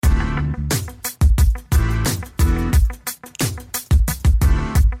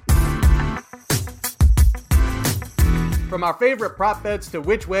From our favorite prop bets to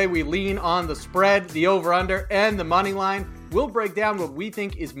which way we lean on the spread, the over-under, and the money line, we'll break down what we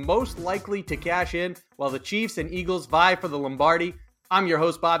think is most likely to cash in while the Chiefs and Eagles vie for the Lombardi. I'm your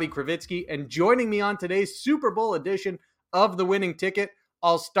host, Bobby Kravitsky, and joining me on today's Super Bowl edition of The Winning Ticket,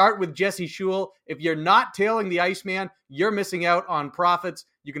 I'll start with Jesse Schule. If you're not tailing the Iceman, you're missing out on profits.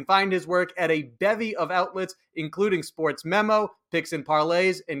 You can find his work at a bevy of outlets, including Sports Memo, Picks and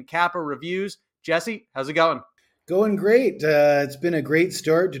Parlays, and Kappa Reviews. Jesse, how's it going? Going great. It's been a great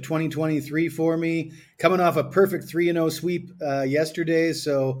start to 2023 for me. Coming off a perfect 3-0 sweep yesterday,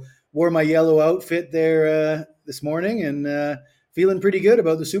 so wore my yellow outfit there this morning and feeling pretty good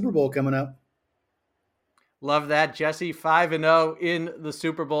about the Super Bowl coming up. Love that, Jesse. 5-0 in the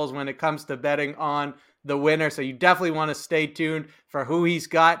Super Bowls when it comes to betting on the winner. So you definitely want to stay tuned for who he's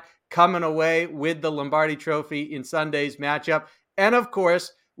got coming away with the Lombardi Trophy in Sunday's matchup. And of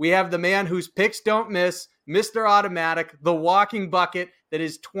course, we have the man whose picks don't miss, Mr. Automatic, the walking bucket that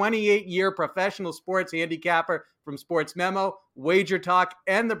is 28-year professional sports handicapper from Sports Memo, Wager Talk,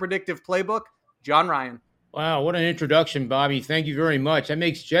 and the Predictive Playbook, John Ryan. Wow, what an introduction, Bobby. Thank you very much. That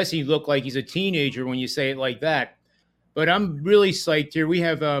makes Jesse look like he's a teenager when you say it like that. But I'm really psyched here. We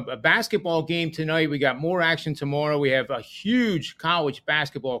have a basketball game tonight. We got more action tomorrow. We have a huge college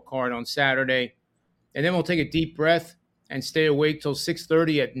basketball card on Saturday. And then we'll take a deep breath and stay awake till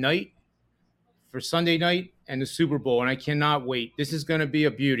 6:30 at night for Sunday night and the Super Bowl. And I cannot wait. This is going to be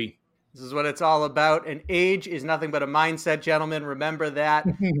a beauty. This is what it's all about. And age is nothing but a mindset, gentlemen. Remember that.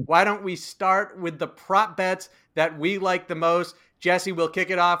 Why don't we start with the prop bets that we like the most? Jesse, we'll kick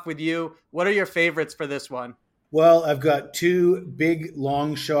it off with you. What are your favorites for this one? Well, I've got two big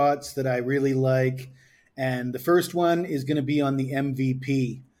long shots that I really like. And the first one is going to be on the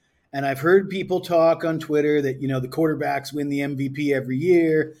MVP. And I've heard people talk on Twitter that, the quarterbacks win the MVP every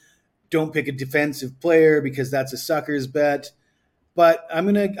year. Don't pick a defensive player because that's a sucker's bet. But I'm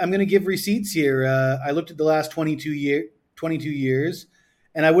gonna give receipts here. I looked at the last 22 years,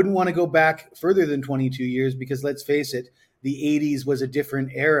 and I wouldn't want to go back further than 22 years because let's face it, the 80s was a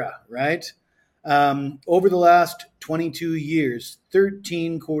different era, right? Over the last 22 years,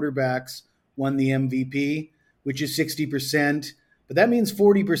 13 quarterbacks won the MVP, which is 60%. But that means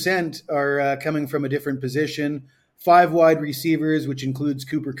 40% are coming from a different position. 5 wide receivers, which includes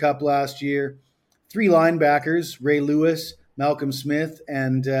Cooper Kupp last year. 3 linebackers, Ray Lewis, Malcolm Smith,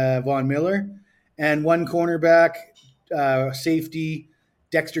 and Von Miller, and 1 cornerback, safety,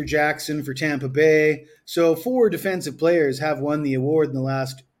 Dexter Jackson for Tampa Bay. So 4 defensive players have won the award in the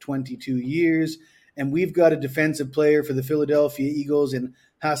last 22 years, and we've got a defensive player for the Philadelphia Eagles in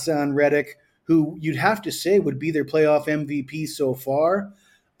Hassan Reddick, who you'd have to say would be their playoff MVP so far.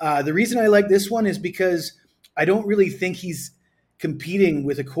 The reason I like this one is because I don't really think he's competing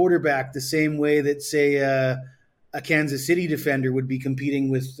with a quarterback the same way that, say, a Kansas City defender would be competing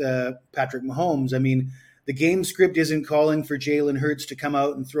with Patrick Mahomes. I mean, the game script isn't calling for Jalen Hurts to come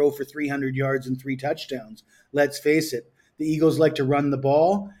out and throw for 300 yards and 3 touchdowns. Let's face it. The Eagles like to run the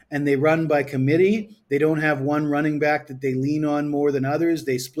ball, and they run by committee. They don't have one running back that they lean on more than others.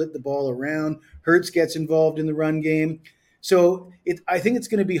 They split the ball around. Hurts gets involved in the run game. So I think it's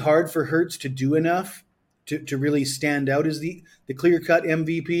going to be hard for Hurts to do enough to really stand out as the clear-cut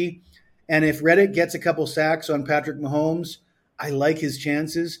MVP. And if Reddick gets a couple sacks on Patrick Mahomes, I like his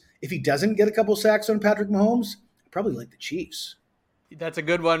chances. If he doesn't get a couple sacks on Patrick Mahomes, I probably like the Chiefs. That's a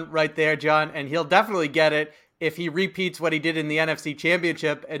good one right there, John. And he'll definitely get it if he repeats what he did in the NFC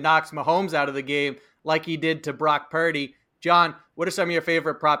Championship and knocks Mahomes out of the game like he did to Brock Purdy. John, what are some of your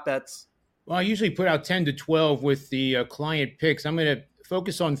favorite prop bets? Well, I usually put out 10 to 12 with the client picks. I'm going to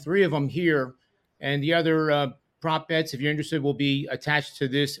focus on 3 of them here. And the other prop bets, if you're interested, will be attached to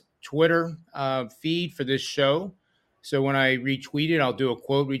this Twitter feed for this show. So when I retweet it, I'll do a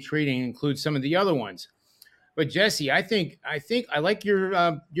quote retweet and include some of the other ones. But Jesse, I think I like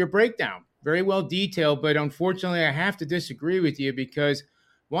your breakdown. Very well detailed, but unfortunately I have to disagree with you because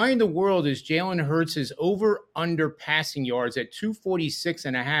why in the world is Jalen Hurts' over-under passing yards at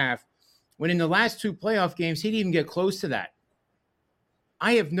 246.5 when in the last 2 playoff games he didn't even get close to that?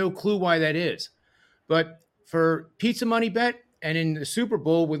 I have no clue why that is. But for pizza money bet, and in the Super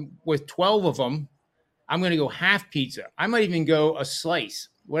Bowl with 12 of them, I'm going to go half pizza. I might even go a slice,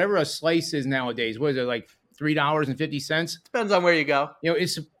 whatever a slice is nowadays. What is it, like $3.50? Depends on where you go.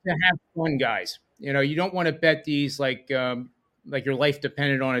 It's to have fun, guys. You don't want to bet these like your life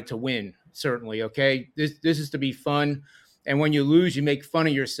depended on it to win, certainly, okay? This is to be fun. And when you lose, you make fun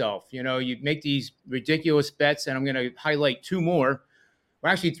of yourself. You make these ridiculous bets, and I'm going to highlight 2 more. Or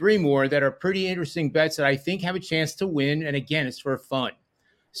actually 3 more that are pretty interesting bets that I think have a chance to win. And again, it's for fun.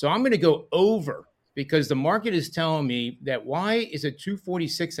 So I'm going to go over because the market is telling me that why is it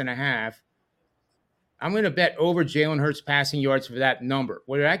 246.5? I'm going to bet over Jalen Hurts passing yards for that number.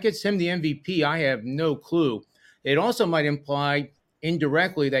 Whether that gets him the MVP, I have no clue. It also might imply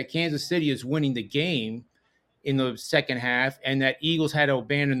indirectly that Kansas City is winning the game in the second half and that Eagles had to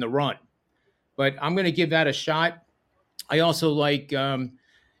abandon the run. But I'm going to give that a shot. I also like an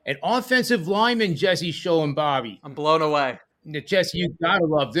offensive lineman, Jesse Show and Bobby. I'm blown away. Jesse, you got to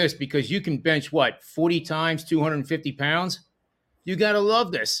love this because you can bench, 40 times, 250 pounds? You got to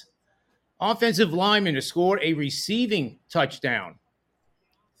love this. Offensive lineman to score a receiving touchdown,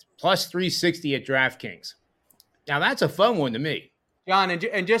 plus 360 at DraftKings. Now, that's a fun one to me. John,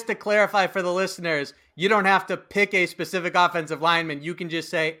 and just to clarify for the listeners, you don't have to pick a specific offensive lineman. You can just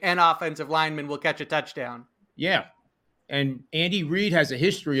say an offensive lineman will catch a touchdown. Yeah. And Andy Reid has a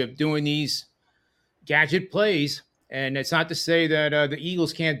history of doing these gadget plays. And it's not to say that the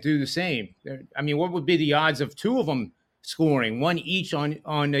Eagles can't do the same. I mean, what would be the odds of two of them scoring, one each on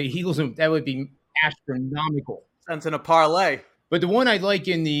the Eagles? That would be astronomical. Sense in a parlay. But the one I like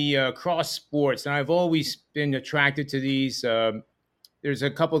in the cross sports, and I've always been attracted to these, there's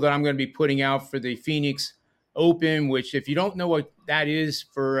a couple that I'm going to be putting out for the Phoenix Open, which if you don't know what that is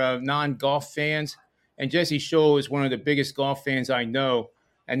for non-golf fans, and Jesse Scholl is one of the biggest golf fans I know,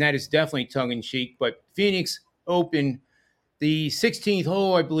 and that is definitely tongue-in-cheek, but Phoenix Open, the 16th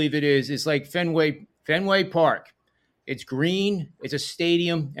hole, I believe it is like Fenway Park. It's green, it's a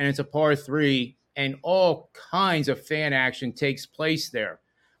stadium, and it's a par 3, and all kinds of fan action takes place there.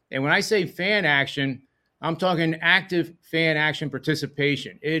 And when I say fan action, I'm talking active fan action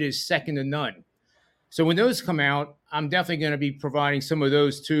participation. It is second to none. So when those come out, I'm definitely going to be providing some of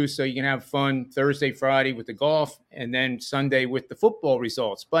those too, so you can have fun Thursday, Friday with the golf, and then Sunday with the football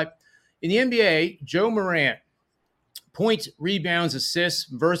results. But in the NBA, Joe Morant, points, rebounds, assists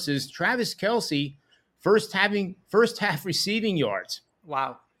versus Travis Kelce, first half receiving yards.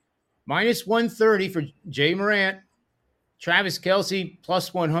 Wow. Minus 130 for Jay Morant. Travis Kelce,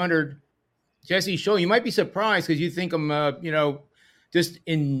 plus 100. Jesse Scholl, you might be surprised because you think I'm, just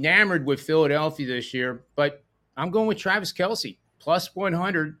enamored with Philadelphia this year. But I'm going with Travis Kelce, plus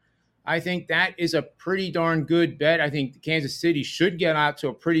 100. I think that is a pretty darn good bet. I think Kansas City should get out to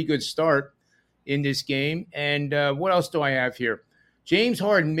a pretty good start in this game. And what else do I have here? James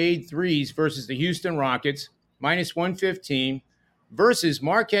Harden made threes versus the Houston Rockets, minus 115, versus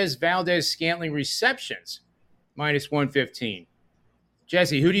Marquez Valdez-Scantling receptions, minus 115.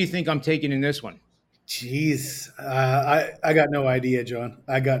 Jesse, who do you think I'm taking in this one? Jeez, I got no idea, John.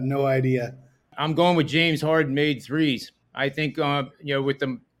 I got no idea. I'm going with James Harden made threes. I think, with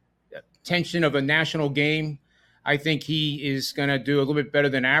the tension of a national game, I think he is going to do a little bit better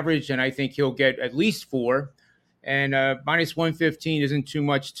than average, and I think he'll get at least 4. And minus 115 isn't too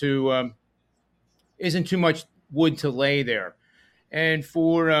much wood to lay there. And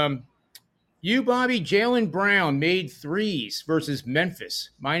for you, Bobby, Jaylen Brown made threes versus Memphis,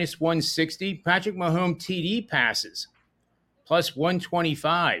 minus 160. Patrick Mahomes TD passes, plus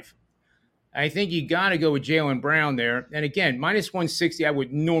 125. I think you got to go with Jaylen Brown there. And again, minus 160, I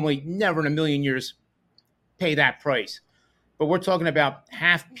would normally never in a million years pay that price. But we're talking about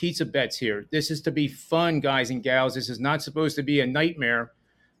half pizza bets here. This is to be fun, guys and gals. This is not supposed to be a nightmare.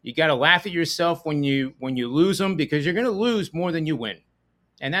 You got to laugh at yourself when you lose them because you're going to lose more than you win.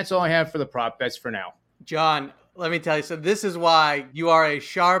 And that's all I have for the prop bets for now. John, let me tell you. So this is why you are a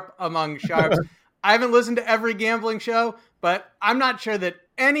sharp among sharps. I haven't listened to every gambling show, but I'm not sure that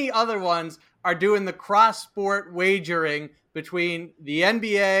any other ones are doing the cross-sport wagering between the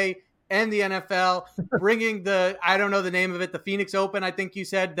NBA and the NFL, bringing I don't know the name of it, the Phoenix Open, I think you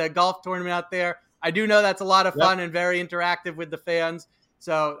said, the golf tournament out there. I do know that's a lot of fun and very interactive with the fans.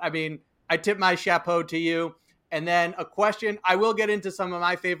 So, I mean, I tip my chapeau to you. And then a question, I will get into some of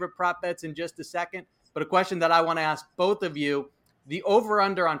my favorite prop bets in just a second, but a question that I want to ask both of you. The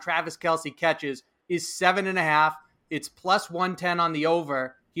over-under on Travis Kelce catches is 7.5. It's plus 110 on the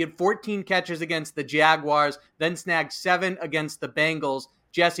over. He had 14 catches against the Jaguars, then snagged 7 against the Bengals.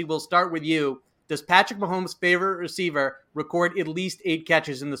 Jesse, we'll start with you. Does Patrick Mahomes' favorite receiver record at least 8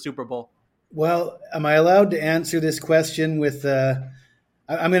 catches in the Super Bowl? Well, am I allowed to answer this question with?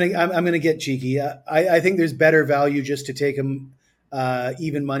 I'm gonna get cheeky. I think there's better value just to take him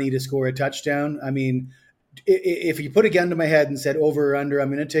even money to score a touchdown. I mean, if you put a gun to my head and said over or under, I'm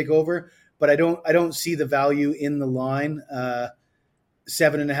going to take over. But I don't see the value in the line.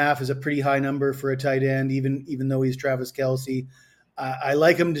 7.5 is a pretty high number for a tight end, even though he's Travis Kelce. I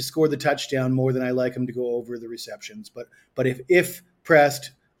like him to score the touchdown more than I like him to go over the receptions. But if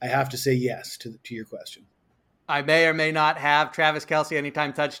pressed, I have to say yes to your question. I may or may not have Travis Kelce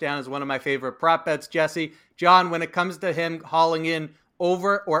anytime touchdown as one of my favorite prop bets, Jesse. John, when it comes to him hauling in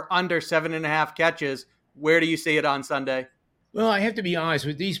over or under 7.5 catches, where do you see it on Sunday? Well, I have to be honest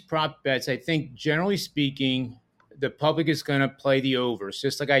with these prop bets. I think generally speaking, the public is going to play the overs,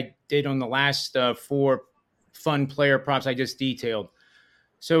 just like I did on the last 4 fun player props I just detailed.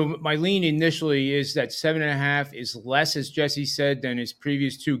 So my lean initially is that 7.5 is less, as Jesse said, than his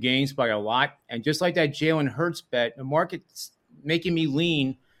previous 2 games by a lot. And just like that Jalen Hurts bet, the market's making me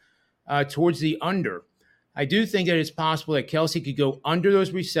lean towards the under. I do think that it's possible that Kelce could go under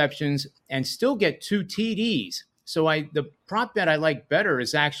those receptions and still get 2 TDs. So the prop bet I like better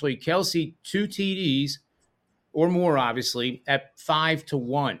is actually Kelce 2 TDs or more, obviously, at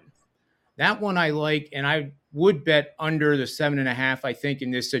 5-1. That one I like, and I would bet under the 7.5, I think,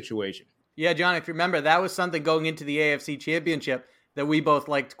 in this situation. Yeah, John, if you remember, that was something going into the AFC Championship that we both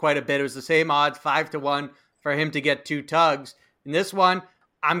liked quite a bit. It was the same odds, 5-1, for him to get 2 tugs. In this one,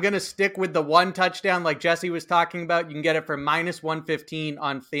 I'm going to stick with the 1 touchdown like Jesse was talking about. You can get it for minus 115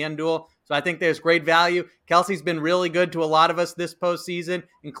 on FanDuel. So I think there's great value. Kelce's been really good to a lot of us this postseason,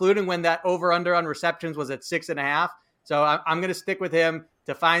 including when that over-under on receptions was at 6.5. So I'm going to stick with him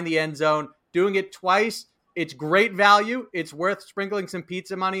to find the end zone. Doing it twice, it's great value. It's worth sprinkling some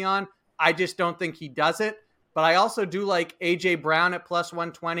pizza money on. I just don't think he does it. But I also do like A.J. Brown at plus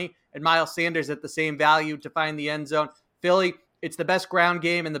 120 and Miles Sanders at the same value to find the end zone. Philly, it's the best ground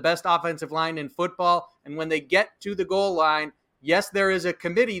game and the best offensive line in football. And when they get to the goal line, yes, there is a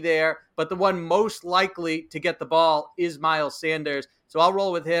committee there, but the one most likely to get the ball is Miles Sanders. So I'll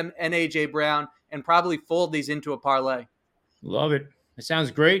roll with him and A.J. Brown and probably fold these into a parlay. Love it. It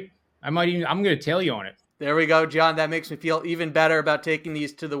sounds great. I'm going to tell you on it. There we go, John. That makes me feel even better about taking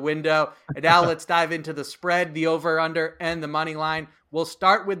these to the window. And now let's dive into the spread, the over-under, and the money line. We'll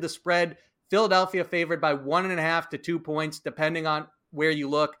start with the spread. Philadelphia favored by 1.5 to 2 points, depending on where you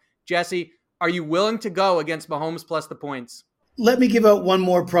look. Jesse, are you willing to go against Mahomes plus the points? Let me give out one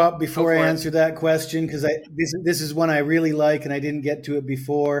more prop before I answer that question, because this is one I really like and I didn't get to it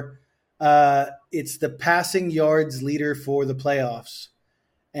before. It's the passing yards leader for the playoffs.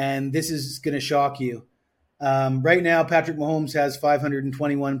 And this is going to shock you. Right now, Patrick Mahomes has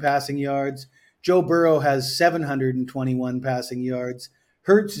 521 passing yards. Joe Burrow has 721 passing yards.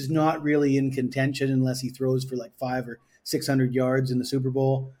 Hurts is not really in contention unless he throws for like 500 or 600 yards in the Super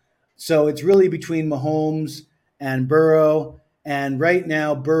Bowl. So it's really between Mahomes and Burrow. And right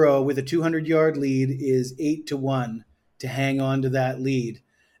now, Burrow with a 200-yard lead is 8-1 to hang on to that lead.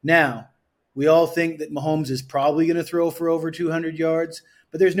 Now, we all think that Mahomes is probably going to throw for over 200 yards,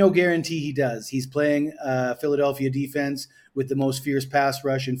 but there's no guarantee he does. He's playing Philadelphia defense with the most fierce pass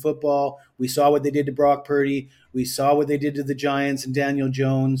rush in football. We saw what they did to Brock Purdy. We saw what they did to the Giants and Daniel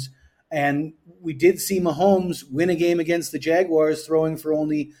Jones. And we did see Mahomes win a game against the Jaguars throwing for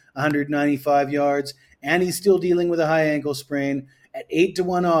only 195 yards, and he's still dealing with a high ankle sprain. At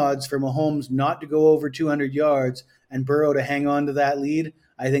 8-1 odds for Mahomes not to go over 200 yards and Burrow to hang on to that lead,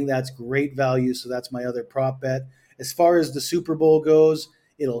 I think that's great value, so that's my other prop bet. As far as the Super Bowl goes,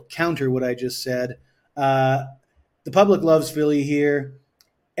 it'll counter what I just said. The public loves Philly here.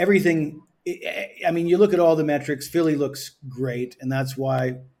 Everything, I mean, you look at all the metrics, Philly looks great, and that's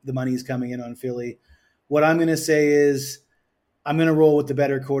why the money's coming in on Philly. What I'm going to say is I'm going to roll with the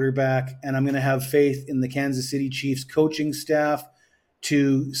better quarterback, and I'm going to have faith in the Kansas City Chiefs coaching staff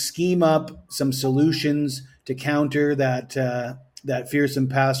to scheme up some solutions to counter that fearsome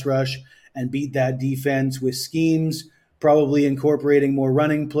pass rush and beat that defense with schemes, probably incorporating more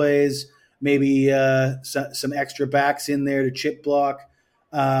running plays, maybe some extra backs in there to chip block.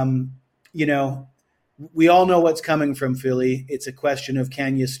 We all know what's coming from Philly. It's a question of,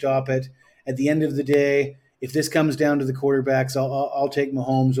 can you stop it? At the end of the day, if this comes down to the quarterbacks, I'll take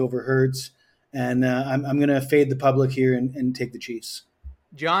Mahomes over Hurts, and I'm going to fade the public here and take the Chiefs.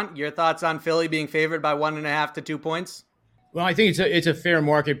 John, your thoughts on Philly being favored by 1.5 to 2 points? Well, I think it's a fair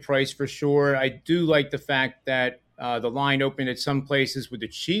market price for sure. I do like the fact that the line opened at some places with the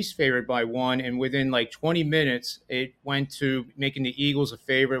Chiefs favored by 1, and within like 20 minutes, it went to making the Eagles a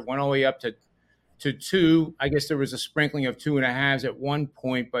favorite, went all the way up to 2. I guess there was a sprinkling of 2.5s at one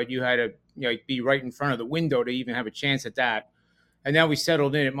point, but you had to be right in front of the window to even have a chance at that. And now we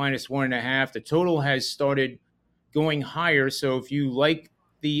settled in at minus 1.5. The total has started going higher. So if you like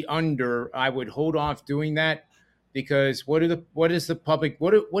the under, I would hold off doing that, because what is the public,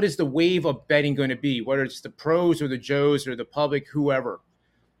 what is the wave of betting going to be? Whether it's the pros or the Joes or the public, whoever,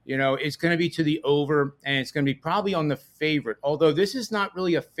 it's going to be to the over, and it's going to be probably on the favorite. Although this is not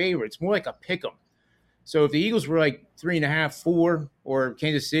really a favorite, it's more like a pick 'em. So if the Eagles were like 3.5, 4, or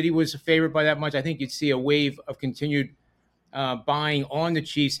Kansas City was a favorite by that much, I think you'd see a wave of continued buying on the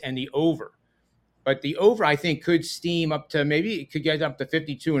Chiefs and the over. But the over, I think, could steam up to maybe it could get up to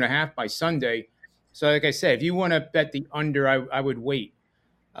 52.5 by Sunday. So like I said, if you want to bet the under, I would wait.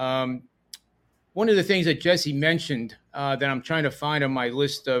 One of the things that Jesse mentioned that I'm trying to find on my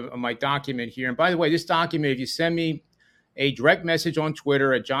list of my document here, and by the way, this document, if you send me a direct message on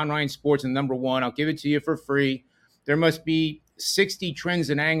Twitter at John Ryan Sports and #1, I'll give it to you for free. There must be 60 trends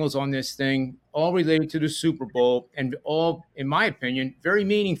and angles on this thing, all related to the Super Bowl, and all, in my opinion, very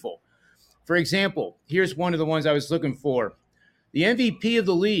meaningful. For example, here's one of the ones I was looking for. The MVP of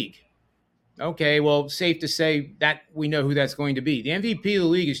the league. Okay, well, safe to say that we know who that's going to be. The MVP of the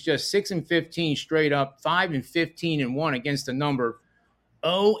league is just 6-15 straight up, 5-15-1 against the number,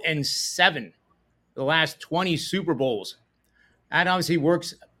 0-7 the last 20 Super Bowls. That obviously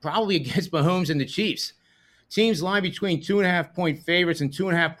works probably against Mahomes and the Chiefs. Teams lie between 2.5-point favorites and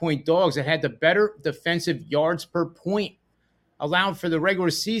 2.5-point dogs that had the better defensive yards per point allowed for the regular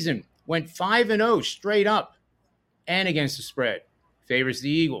season. Went 5-0 straight up and against the spread. Favors the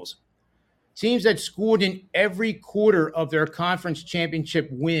Eagles. Teams that scored in every quarter of their conference championship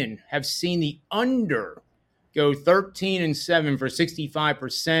win have seen the under go 13-7 for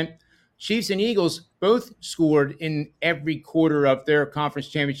 65%. Chiefs and Eagles both scored in every quarter of their conference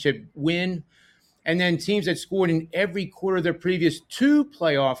championship win. And then teams that scored in every quarter of their previous 2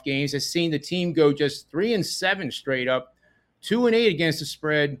 playoff games have seen the team go just 3-7 straight up, 2-8 against the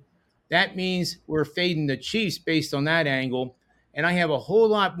spread. That means we're fading the Chiefs based on that angle. And I have a whole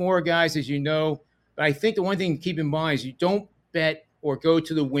lot more, guys, as you know. But I think the one thing to keep in mind is you don't bet or go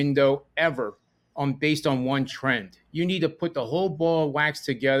to the window ever based on one trend. You need to put the whole ball of wax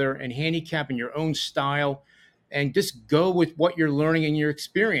together and handicap in your own style and just go with what you're learning in your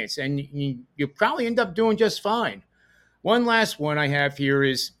experience. And you'll probably end up doing just fine. One last one I have here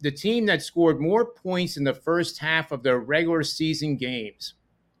is the team that scored more points in the first half of their regular season games.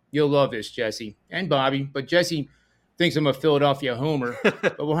 You'll love this, Jesse and Bobby. But Jesse thinks I'm a Philadelphia homer,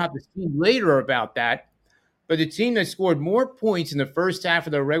 but we'll have to see later about that. But the team that scored more points in the first half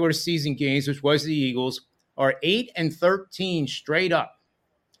of their regular season games, which was the Eagles, are 8-13 straight up,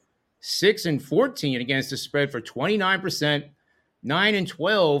 6-14 against the spread for 29%,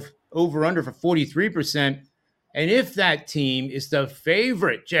 9-12 over under for 43%. And if that team is the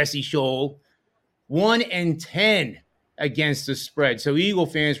favorite, Jesse Schule, 1-10 against the spread. So Eagle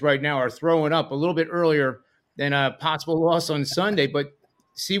fans right now are throwing up a little bit earlier than a possible loss on Sunday. But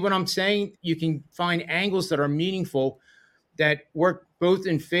see what I'm saying? You can find angles that are meaningful that work both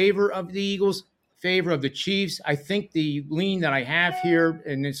in favor of the Eagles, favor of the Chiefs. I think the lean that I have here,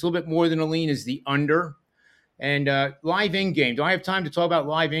 and it's a little bit more than a lean, is the under. And live in-game. Do I have time to talk about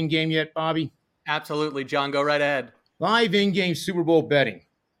live in-game yet, Bobby? Absolutely, John. Go right ahead. Live in-game Super Bowl betting.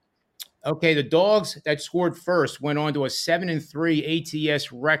 Okay, the dogs that scored first went on to a 7-3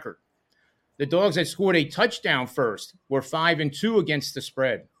 ATS record. The dogs that scored a touchdown first were 5-2 against the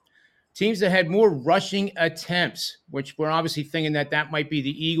spread. Teams that had more rushing attempts, which we're obviously thinking that might be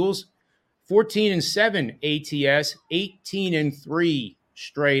the Eagles, 14-7 ATS, 18-3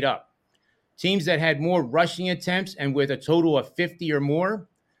 straight up. Teams that had more rushing attempts and with a total of 50 or more,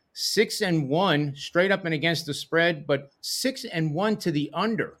 6-1 straight up and against the spread, but 6-1 to the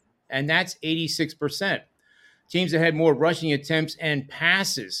under, and that's 86%. Teams that had more rushing attempts and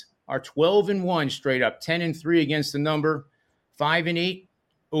passes are 12-1 straight up, 10-3 against the number, 5-8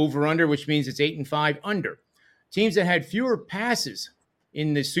 over under, which means it's 8-5 under. Teams that had fewer passes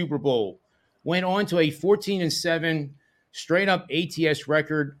in the Super Bowl went on to a 14-7 straight up ATS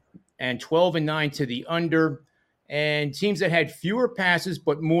record and 12-9 to the under. And teams that had fewer passes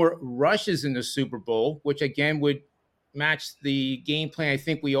but more rushes in the Super Bowl, which again would match the game plan I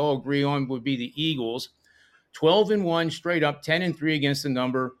think we all agree on, would be the Eagles. 12-1 straight up, 10-3 against the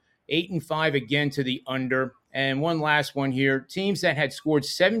number, 8-5 again to the under. And one last one here. Teams that had scored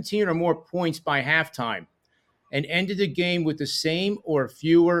 17 or more points by halftime and ended the game with the same or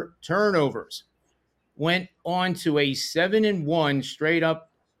fewer turnovers went on to a 7-1 straight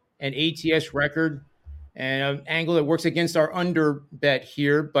up and ATS record, and an angle that works against our under bet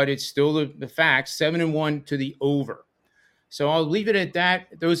here, but it's still the fact, 7-1 to the over. So I'll leave it at that.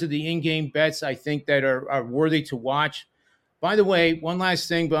 Those are the in-game bets I think that are worthy to watch. By the way, one last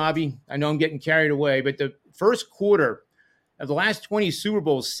thing, Bobby. I know I'm getting carried away, but the first quarter of the last 20 Super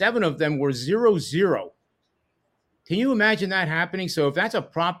Bowls, 7 of them were 0-0. Can you imagine that happening? So if that's a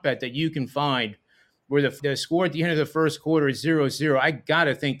prop bet that you can find where the score at the end of the first quarter is 0-0, I got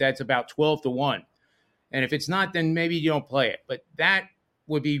to think that's about 12-1. And if it's not, then maybe you don't play it. But that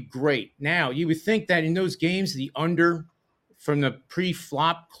would be great. Now, you would think that in those games, the under from the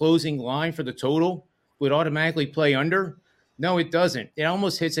pre-flop closing line for the total would automatically play under. No, it doesn't. It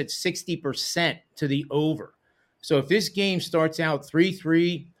almost hits at 60% to the over. So if this game starts out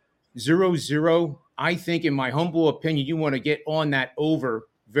 3-3, 0-0, I think, in my humble opinion, you want to get on that over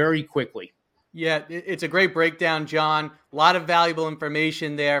very quickly. Yeah, it's a great breakdown, John. A lot of valuable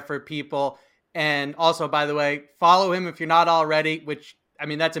information there for people. And also, by the way, follow him if you're not already, which, I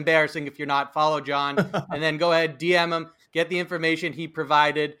mean, that's embarrassing if you're not. Follow John. And then go ahead, DM him, get the information he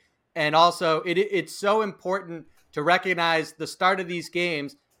provided. And also, it's so important to recognize the start of these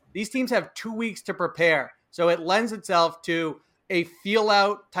games. These teams have 2 weeks to prepare. So it lends itself to a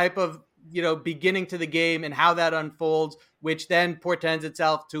feel-out type of, beginning to the game and how that unfolds, which then portends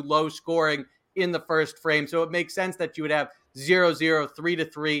itself to low scoring in the first frame. So it makes sense that you would have 0-0,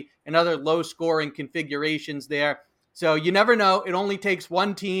 3-3, and other low scoring configurations there. So you never know. It only takes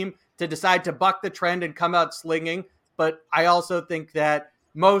one team to decide to buck the trend and come out slinging. But I also think that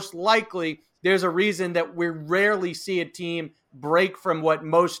most likely there's a reason that we rarely see a team break from what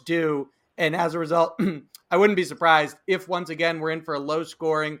most do. And as a result, I wouldn't be surprised if once again we're in for a low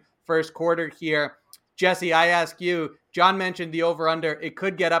scoring first quarter here. Jesse, I ask you, John mentioned the over-under. It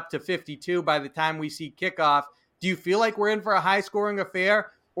could get up to 52 by the time we see kickoff. Do you feel like we're in for a high-scoring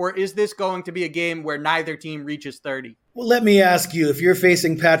affair, or is this going to be a game where neither team reaches 30? Well, let me ask you, if you're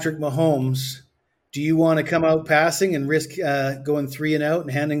facing Patrick Mahomes, do you want to come out passing and risk going 3 and out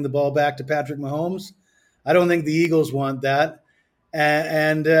and handing the ball back to Patrick Mahomes? I don't think the Eagles want that.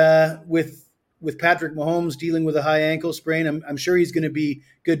 And with Patrick Mahomes dealing with a high ankle sprain, I'm sure he's going to be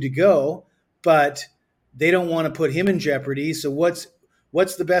good to go, but they don't want to put him in jeopardy. So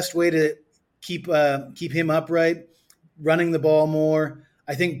what's the best way to keep him upright? Running the ball more.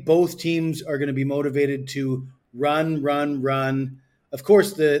 I think both teams are going to be motivated to run. Of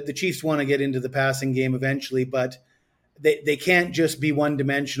course, the Chiefs want to get into the passing game eventually, but they can't just be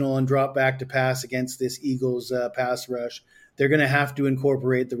one-dimensional and drop back to pass against this Eagles pass rush. They're going to have to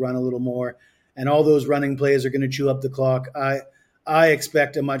incorporate the run a little more, and all those running plays are going to chew up the clock. I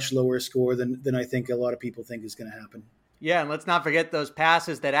expect a much lower score than I think a lot of people think is going to happen. Yeah, and let's not forget those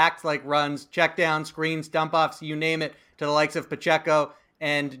passes that act like runs, check down, screens, dump offs, you name it, to the likes of Pacheco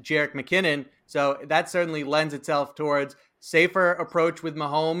and Jerick McKinnon. So that certainly lends itself towards safer approach with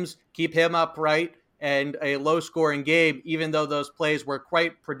Mahomes, keep him upright, and a low-scoring game, even though those plays were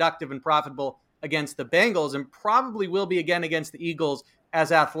quite productive and profitable against the Bengals, and probably will be again against the Eagles.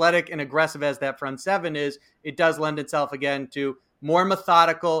 As athletic and aggressive as that front seven is, it does lend itself again to more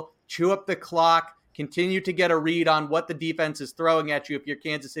methodical, chew up the clock, continue to get a read on what the defense is throwing at you if you're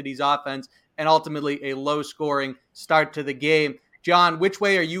Kansas City's offense, and ultimately a low-scoring start to the game. John, which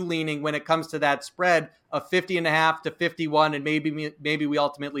way are you leaning when it comes to that spread of 50.5 to 51, and maybe we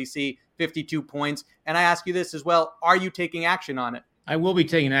ultimately see 52 points? And I ask you this as well, are you taking action on it? I will be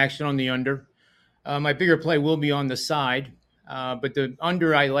taking action on the under. My bigger play will be on the side, but the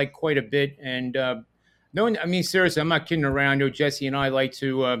under I like quite a bit. And seriously, I'm not kidding around. Jesse and I like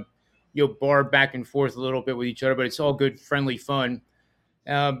to bar back and forth a little bit with each other, but it's all good, friendly fun.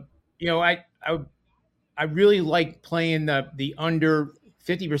 I really like playing the under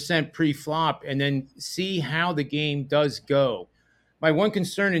 50% pre-flop and then see how the game does go. My one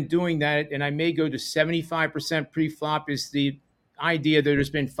concern in doing that, and I may go to 75% pre-flop, is the idea that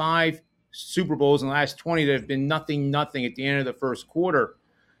there's been 5 Super Bowls in the last 20 that have been nothing at the end of the first quarter.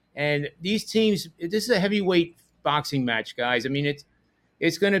 And these teams, this is a heavyweight boxing match, guys. I mean,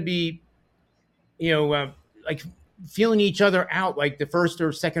 it's going to be, like feeling each other out like the first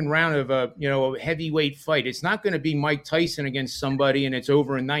or second round of a heavyweight fight. It's not going to be Mike Tyson against somebody and it's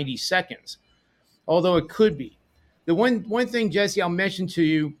over in 90 seconds, although it could be. The one thing, Jesse, I'll mention to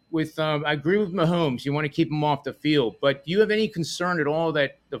you with I agree with Mahomes. You want to keep him off the field, but do you have any concern at all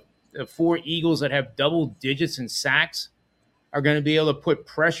that the 4 Eagles that have double digits in sacks are going to be able to put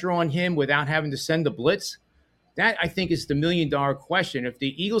pressure on him without having to send the blitz? That, I think, is the million-dollar question. If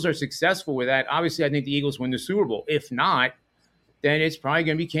the Eagles are successful with that, obviously I think the Eagles win the Super Bowl. If not, then it's probably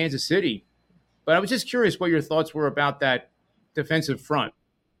going to be Kansas City. But I was just curious what your thoughts were about that defensive front.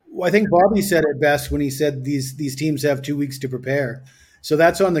 Well, I think Bobby said it best when he said these teams have 2 weeks to prepare. So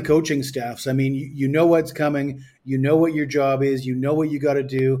that's on the coaching staffs. I mean, you know what's coming. You know what your job is. You know what you got to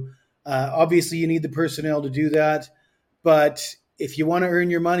do. Obviously, you need the personnel to do that. But if you want to earn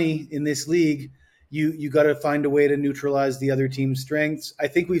your money in this league, you got to find a way to neutralize the other team's strengths. I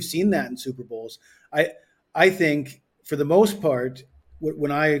think we've seen that in Super Bowls. I think for the most part,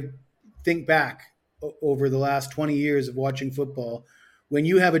 when I think back over the last 20 years of watching football, when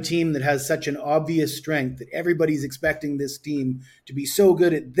you have a team that has such an obvious strength that everybody's expecting this team to be so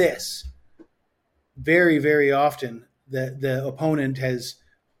good at this, very, very often the opponent has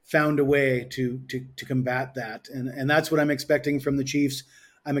found a way to combat that. And that's what I'm expecting from the Chiefs.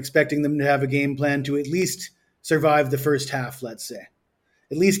 I'm expecting them to have a game plan to at least survive the first half, let's say.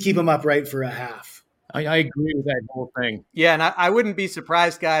 At least keep them upright for a half. I agree with that whole thing. Yeah, and I wouldn't be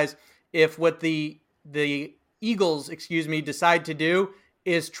surprised, guys, if what the Eagles, decide to do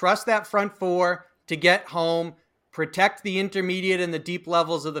is trust that front four to get home, protect the intermediate and the deep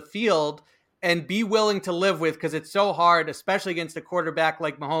levels of the field, and be willing to live with, because it's so hard, especially against a quarterback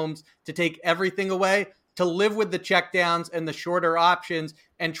like Mahomes, to take everything away, to live with the checkdowns and the shorter options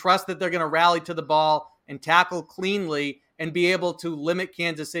and trust that they're going to rally to the ball and tackle cleanly and be able to limit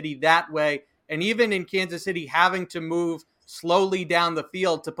Kansas City that way. And even in Kansas City having to move slowly down the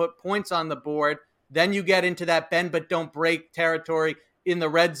field to put points on the board, then you get into that bend but don't break territory in the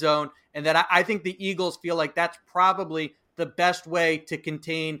red zone. And that I think the Eagles feel like that's probably the best way to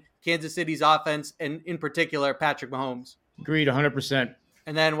contain Kansas City's offense, and in particular, Patrick Mahomes. Agreed 100%.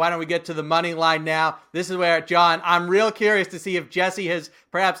 And then why don't we get to the money line now? This is where, John, I'm real curious to see if Jesse has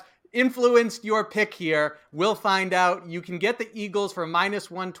perhaps influenced your pick here. We'll find out. You can get the Eagles for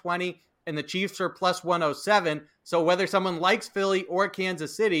 -120 and the Chiefs are +107. So whether someone likes Philly or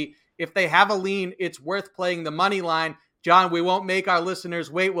Kansas City, if they have a lean, it's worth playing the money line. John, we won't make our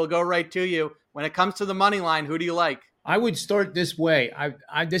listeners wait. We'll go right to you. When it comes to the money line, who do you like? I would start this way.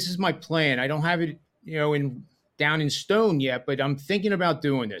 This is my plan. I don't have it, down in stone yet, but I'm thinking about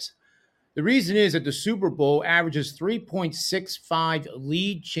doing this. The reason is that the Super Bowl averages 3.65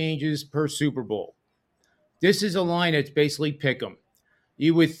 lead changes per Super Bowl. This is a line that's basically pick 'em.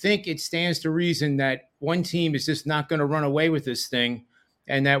 You would think it stands to reason that one team is just not going to run away with this thing,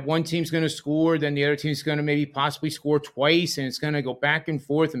 and that one team's going to score, then the other team's going to maybe possibly score twice, and it's going to go back and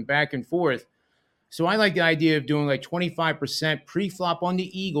forth and back and forth. So I like the idea of doing like 25% pre-flop on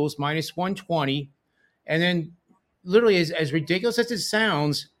the Eagles -120. And then literally, as ridiculous as it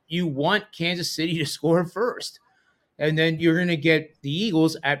sounds, you want Kansas City to score first. And then you're going to get the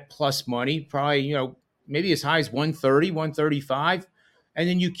Eagles at plus money, probably, maybe as high as 130, 135. And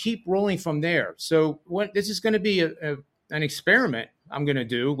then you keep rolling from there. So this is going to be an experiment I'm going to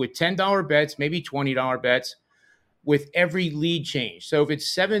do with $10 bets, maybe $20 bets with every lead change. So if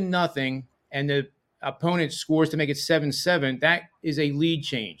it's 7-0 and the opponent scores to make it 7-7, that is a lead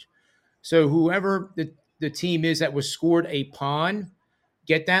change. So whoever the team is that was scored a pawn,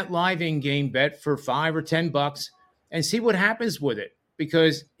 get that live in-game bet for $5 or $10 and see what happens with it.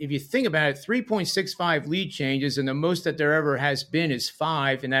 Because if you think about it, 3.65 lead changes, and the most that there ever has been is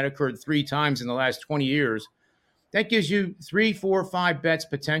 5, and that occurred 3 times in the last 20 years. That gives you 3, 4, 5 bets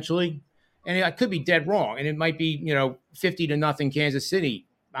potentially, and I could be dead wrong, and it might be 50-0 Kansas City.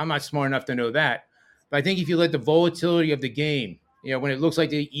 I'm not smart enough to know that, but I think if you let the volatility of the game, when it looks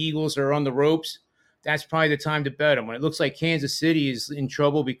like the Eagles are on the ropes, that's probably the time to bet them. When it looks like Kansas City is in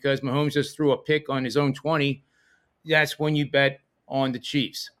trouble because Mahomes just threw a pick on his own 20, that's when you bet on the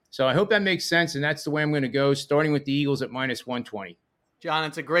Chiefs. So I hope that makes sense, and that's the way I'm going to go, starting with the Eagles at -120. John,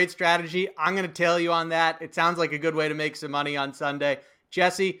 it's a great strategy. I'm going to tail you on that. It sounds like a good way to make some money on Sunday.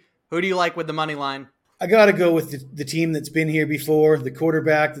 Jesse, who do you like with the money line? I got to go with the team that's been here before, the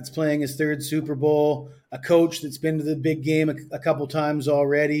quarterback that's playing his 3rd Super Bowl, a coach that's been to the big game a couple times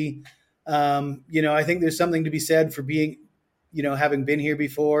already. I think there's something to be said for being, having been here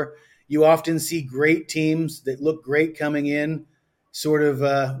before. You often see great teams that look great coming in, sort of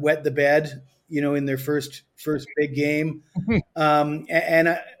wet the bed, in their first big game.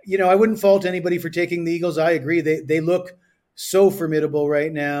 I wouldn't fault anybody for taking the Eagles. I agree. They look so formidable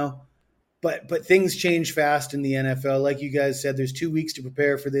right now, but things change fast in the NFL. Like you guys said, there's 2 weeks to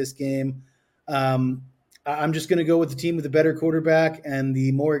prepare for this game. I'm just going to go with the team with the better quarterback and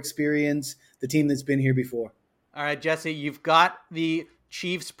the more experience, the team that's been here before. All right, Jesse, you've got the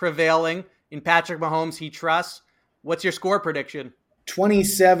Chiefs prevailing in Patrick Mahomes he trusts. What's your score prediction?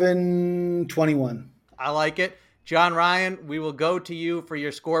 27-21. I like it. John Ryan, we will go to you for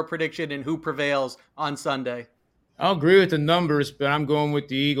your score prediction and who prevails on Sunday. I'll agree with the numbers, but I'm going with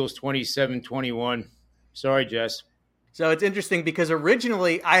the Eagles 27-21. Sorry, Jess. So it's interesting because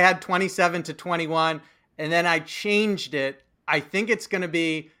originally I had 27-21, and then I changed it. I think it's going to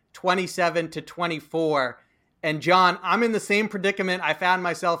be 27-24. And John, I'm in the same predicament I found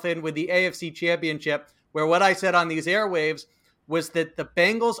myself in with the AFC Championship, where what I said on these airwaves was that the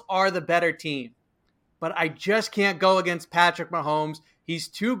Bengals are the better team. But I just can't go against Patrick Mahomes. He's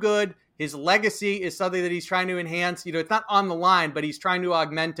too good. His legacy is something that he's trying to enhance. It's not on the line, but he's trying to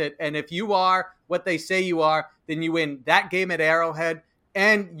augment it. And if you are what they say you are, then you win that game at Arrowhead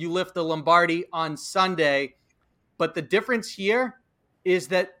and you lift the Lombardi on Sunday. But the difference here is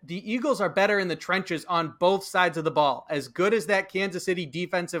that the Eagles are better in the trenches on both sides of the ball. As good as that Kansas City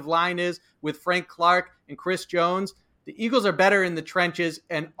defensive line is with Frank Clark and Chris Jones, the Eagles are better in the trenches,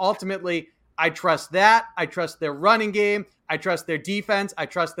 and ultimately, I trust that. I trust their running game. I trust their defense. I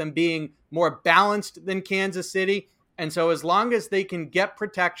trust them being more balanced than Kansas City. And so as long as they can get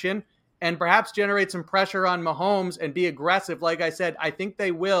protection and perhaps generate some pressure on Mahomes and be aggressive, like I said, I think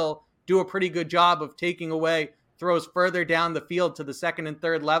they will do a pretty good job of taking away throws further down the field to the second and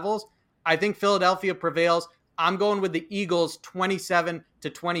third levels. I think Philadelphia prevails. I'm going with the Eagles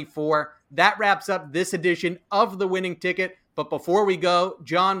 27-24. That wraps up this edition of The Winning Ticket. But before we go,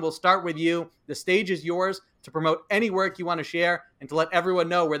 John, we'll start with you. The stage is yours to promote any work you want to share and to let everyone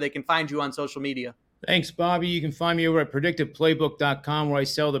know where they can find you on social media. Thanks, Bobby. You can find me over at predictiveplaybook.com where I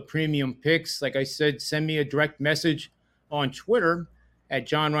sell the premium picks. Like I said, send me a direct message on Twitter at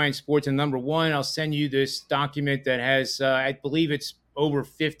John Ryan Sports and number 1. I'll send you this document that has, I believe it's over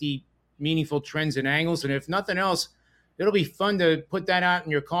 50 meaningful trends and angles. And if nothing else, it'll be fun to put that out on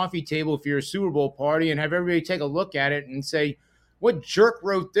your coffee table if you're a Super Bowl party and have everybody take a look at it and say, what jerk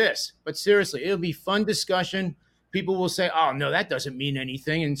wrote this? But seriously, it'll be fun discussion. People will say, oh, no, that doesn't mean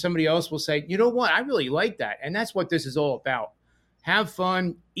anything. And somebody else will say, you know what? I really like that. And that's what this is all about. Have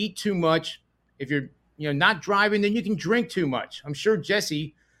fun, eat too much. If you're not driving, then you can drink too much. I'm sure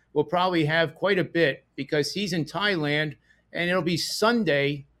Jesse will probably have quite a bit because he's in Thailand, and it'll be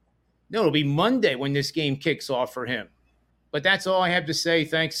Monday when this game kicks off for him. But that's all I have to say.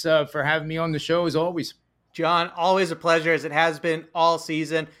 Thanks for having me on the show as always. John, always a pleasure, as it has been all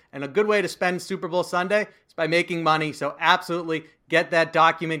season. And a good way to spend Super Bowl Sunday is by making money. So absolutely get that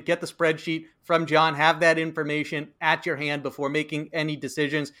document, get the spreadsheet from John, have that information at your hand before making any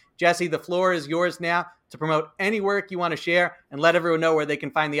decisions. Jesse, the floor is yours now to promote any work you want to share and let everyone know where they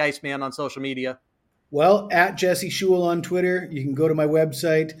can find the Iceman on social media. Well, at Jesse Schule on Twitter. You can go to my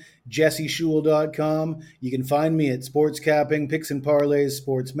website, jesseschule.com. You can find me at Sports Capping, Picks and Parlays,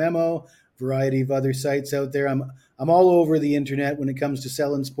 Sports Memo, variety of other sites out there. I'm all over the internet when it comes to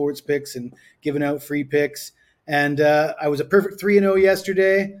selling sports picks and giving out free picks. And I was a perfect 3-0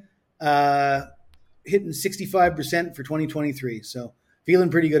 yesterday, hitting 65% for 2023. So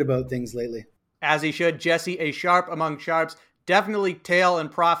feeling pretty good about things lately. As he should. Jesse, a sharp among sharps, definitely tail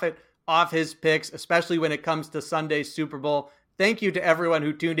and profit off his picks, especially when it comes to Sunday's Super Bowl. Thank you to everyone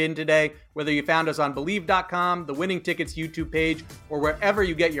who tuned in today, whether you found us on Believe.com, the Winning Tickets YouTube page, or wherever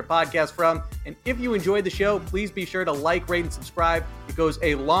you get your podcast from. And if you enjoyed the show, please be sure to like, rate, and subscribe. It goes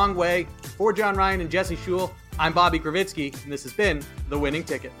a long way. For John Ryan and Jesse Schule, I'm Bobby Kravitsky, and this has been The Winning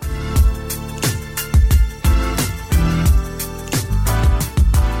Ticket.